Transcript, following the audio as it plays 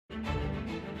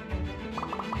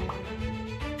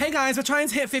Hey guys, we're trying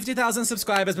to hit 50,000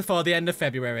 subscribers before the end of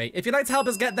February. If you'd like to help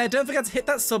us get there, don't forget to hit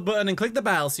that sub button and click the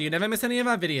bell so you never miss any of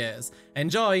our videos.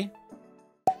 Enjoy!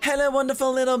 Hello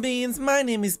wonderful little beans, my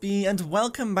name is Bee and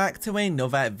welcome back to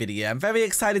another video. I'm very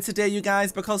excited today you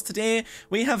guys because today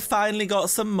we have finally got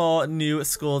some more new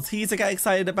school tea to get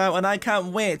excited about and I can't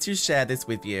wait to share this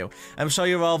with you. I'm sure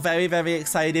you're all very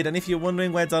excited, and if you're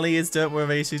wondering where Dolly is, don't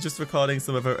worry, she's just recording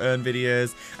some of her own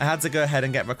videos. I had to go ahead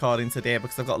and get recording today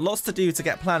because I've got lots to do to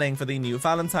get planning for the new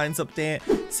Valentine's update,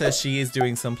 so she is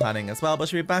doing some planning as well, but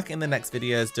she'll be back in the next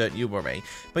videos, don't you worry.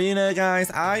 But you know guys,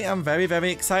 I am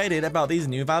very excited about these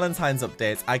new Valentine's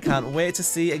updates. I can't wait to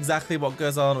see exactly what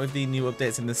goes on with the new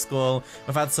updates in the school.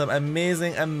 We've had some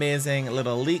amazing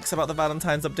little leaks about the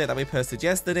Valentine's update that we posted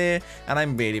yesterday, and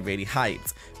I'm really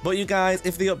hyped. But you guys,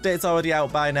 if the update's already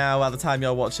out by now at the time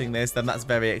you're watching this, then that's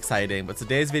very exciting. But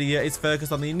today's video is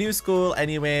focused on the new school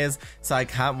anyways, so I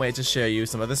can't wait to show you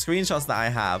some of the screenshots that I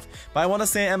have. But I want to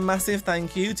say a massive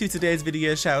thank you to today's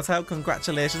video shout out.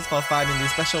 Congratulations for finding the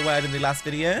special word in the last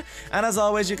video. And as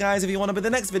always you guys, if you want to be the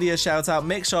next video shout out,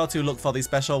 make sure to look for the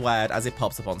special word as it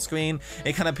pops up on screen.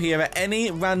 It can appear at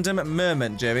any random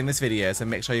moment during this video, so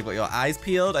make sure you've got your eyes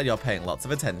peeled and you're paying lots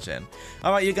of attention.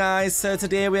 Alright you guys, so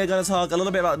today we're going to talk a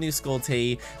little bit about new school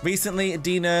tea. Recently,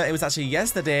 Dina, it was actually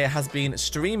yesterday, has been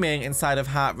streaming inside of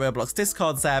her Roblox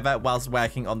Discord server whilst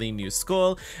working on the new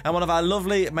school, and one of our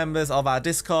lovely members of our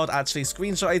Discord actually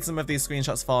screenshotted some of these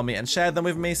screenshots for me and shared them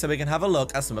with me so we can have a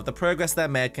look at some of the progress they're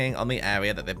making on the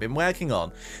area that they've been working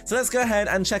on. So let's go ahead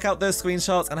and check out those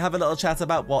screenshots and have a little chat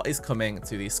about what is coming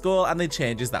to the school and the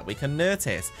changes that we can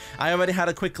notice. I already had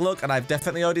a quick look and I've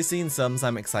definitely already seen some, so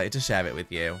I'm excited to share it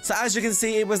with you. So as you can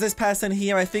see, it was this person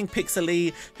here, I think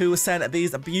Pixely, who sent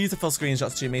these beautiful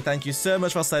screenshots to me. Thank you so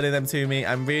much for sending them to me.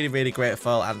 I'm really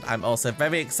grateful, and I'm also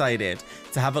very excited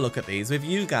to have a look at these with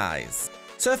you guys.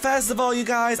 So first of all, you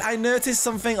guys, I noticed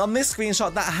something on this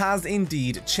screenshot that has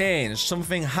indeed changed.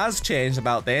 Something has changed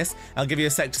about this. I'll give you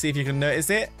a sec to see if you can notice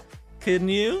it. Can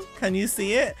you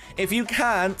see it? If you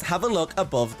can't, have a look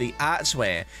above the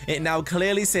archway. It now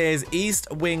clearly says East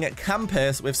Wing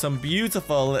Campus with some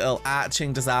beautiful little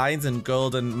arching designs and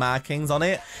golden markings on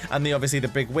it. And obviously the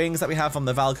big wings that we have from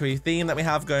the Valkyrie theme that we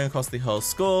have going across the whole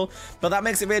school. But that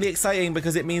makes it really exciting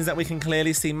because it means that we can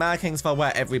clearly see markings for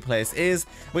where every place is,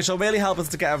 which will really help us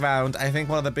to get around. I think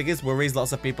one of the biggest worries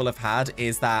lots of people have had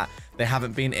is that they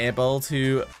haven't been able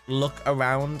to look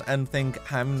around and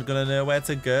think, I'm gonna know where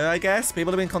to go, I guess.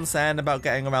 People have been concerned about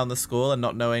getting around the school and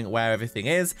not knowing where everything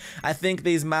is. I think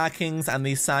these markings and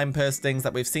these signpostings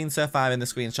that we've seen so far in the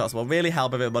screenshots will really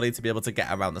help everybody to be able to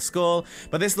get around the school.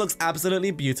 But this looks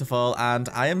absolutely beautiful and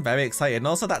I am very excited. And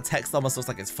also that text almost looks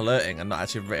like it's floating and not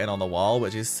actually written on the wall,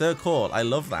 which is so cool. I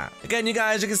love that. Again, you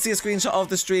guys, you can see a screenshot of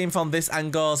the stream from this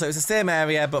angle. So it's the same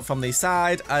area, but from the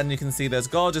side. And you can see those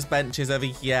gorgeous benches over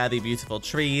here, the beautiful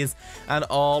trees and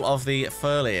all of the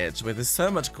foliage. There's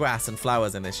so much grass and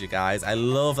flowers in this, you guys. I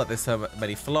love that there's so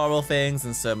many floral things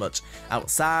and so much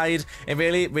outside. It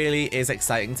really is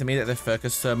exciting to me that they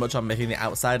focus so much on making the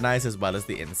outside nice as well as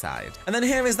the inside. And then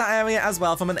here is that area as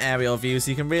well from an aerial view,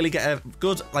 so you can really get a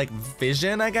good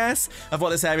vision, I guess, of what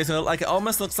this area is going to look like. It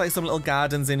almost looks like some little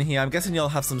gardens in here. I'm guessing you'll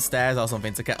have some stairs or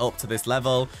something to get up to this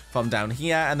level from down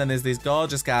here, and then there's these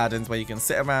gorgeous gardens where you can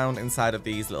sit around inside of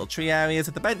these little tree areas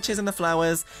with the benches and the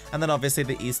flowers, and then obviously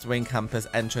the East Wing Campus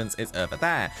entrance is over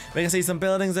there. We can see some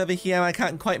buildings over here. I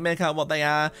can't quite make out what they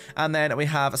are, and then we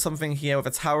have something here with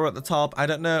a tower at the top. I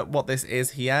don't know what this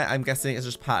is here. I'm guessing it's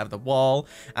just part of the wall,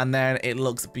 and then it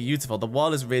looks beautiful. The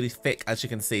wall is really thick, as you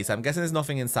can see, so I'm guessing there's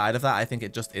nothing inside of that. I think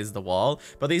it just is the wall,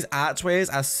 but these archways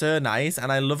are so nice,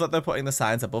 and I love that they're putting the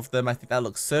signs above them. I think that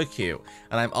looks so cute,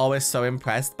 and I'm always so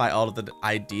impressed by all of the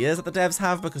ideas that the devs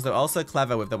have because they're also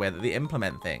clever with the way that they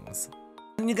implement things.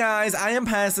 You guys, I am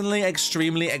personally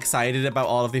extremely excited about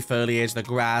all of the foliage, the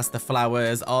grass, the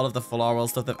flowers, all of the floral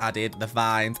stuff they've added, the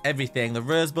vines, everything, the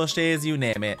rose bushes, you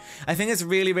name it. I think it's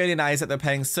really nice that they're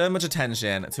paying so much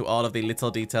attention to all of the little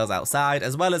details outside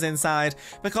as well as inside,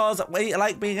 because we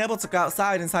like being able to go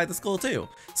outside inside the school too.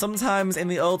 Sometimes in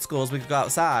the old schools we could go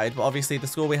outside, but obviously the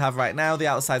school we have right now, the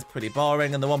outside's pretty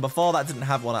boring, and the one before that didn't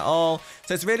have one at all.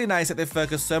 So it's really nice that they've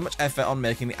focused so much effort on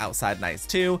making the outside nice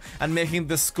too, and making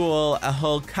the school a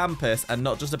whole campus and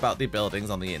not just about the buildings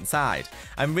on the inside.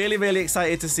 I'm really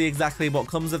excited to see exactly what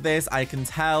comes of this. I can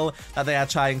tell that they are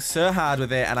trying so hard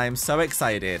with it, and I am so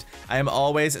excited. I am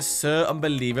always so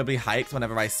unbelievably hyped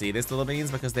whenever I see this, little beans,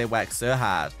 because they work so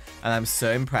hard, and I'm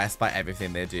so impressed by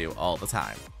everything they do all the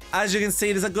time. As you can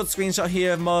see, there's a good screenshot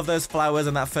here of more of those flowers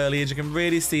and that foliage. You can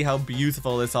really see how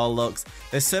beautiful this all looks.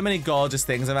 There's so many gorgeous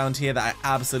things around here that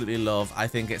I absolutely love. I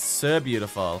think it's so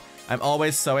beautiful. I'm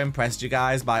always so impressed, you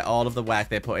guys, by all of the work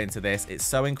they put into this. It's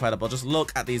so incredible. Just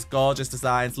look at these gorgeous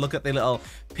designs. Look at the little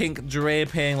pink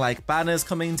draping, like, banners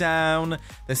coming down.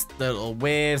 There's the little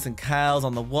waves and curls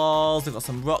on the walls. We've got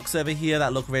some rocks over here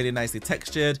that look really nicely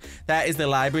textured. That is the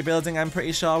library building, I'm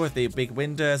pretty sure, with the big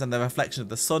windows and the reflection of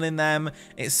the sun in them.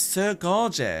 It's so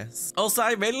gorgeous. Also,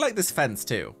 I really like this fence,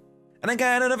 too. And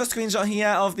again, another screenshot here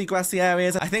of the grassy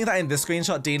areas. I think that in this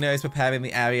screenshot, Dino is preparing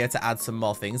the area to add some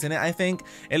more things in it, I think.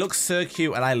 It looks so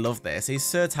cute, and I love this. He's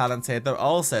so talented. They're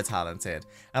all so talented.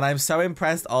 And I'm so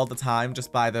impressed all the time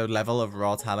just by the level of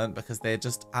raw talent, because they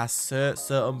just are so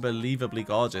unbelievably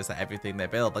gorgeous at everything they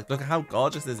build. Like, look at how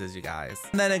gorgeous this is, you guys.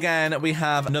 And then again, we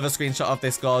have another screenshot of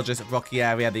this gorgeous rocky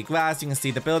area, the grass. You can see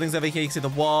the buildings over here. You can see the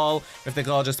wall with the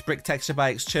gorgeous brick texture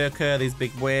by Choker, these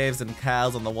big waves and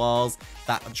curls on the walls.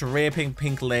 That draping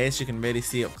pink lace, you can really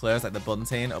see up close, like the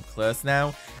bunting up close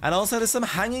now. And also there's some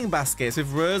hanging baskets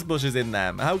with rose bushes in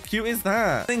them. How cute is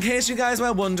that? In case you guys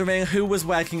were wondering who was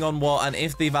working on what and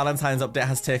if the Valentine's update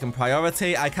has taken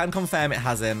priority, I can confirm it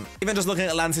hasn't. Even just looking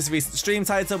at Lance's recent stream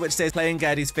title, which says playing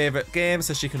Gertie's favourite game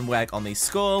so she can work on the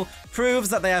school, proves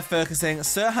that they are focusing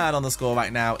so hard on the school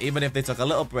right now, even if they took a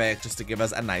little break just to give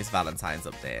us a nice Valentine's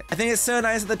update. I think it's so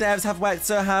nice that the devs have worked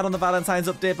so hard on the Valentine's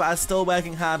update but are still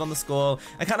working hard on the school.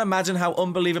 I can't imagine how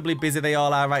unbelievably busy they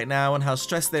all are right now and how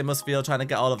stressed they must feel trying to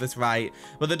get all of this right,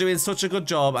 but they're doing such a good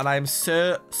job, and I'm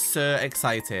so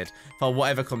excited for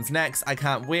whatever comes next. I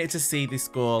can't wait to see the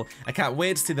school. I can't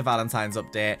wait to see the Valentine's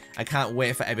update. I can't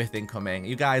wait for everything coming.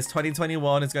 You guys,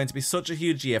 2021 is going to be such a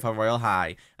huge year for Royale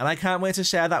High, and I can't wait to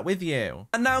share that with you.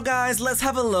 And now, guys, let's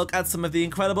have a look at some of the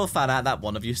incredible fan art that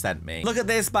one of you sent me. Look at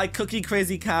this by Cookie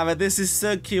Crazy Cara. This is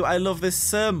so cute. I love this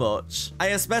so much. I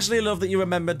especially love that you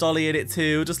remember Dolly in it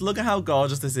too. Just look at how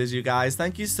gorgeous this is, you guys.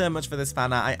 Thank you so much for this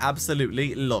fan art. I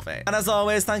absolutely love it. And as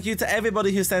always, thank you to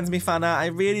everybody who sends me fan art. I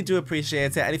really do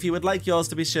appreciate it. And if you would like yours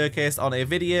to be showcased on a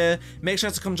video, make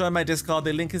sure to come join my Discord.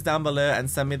 The link is down below, and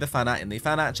send me the fan art in the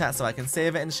fan art chat so I can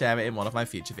save it and share it in one of my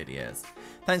future videos.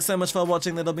 Thanks so much for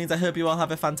watching, Little Beans. I hope you all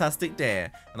have a fantastic day,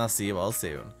 and I'll see you all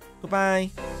soon.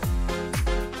 Goodbye.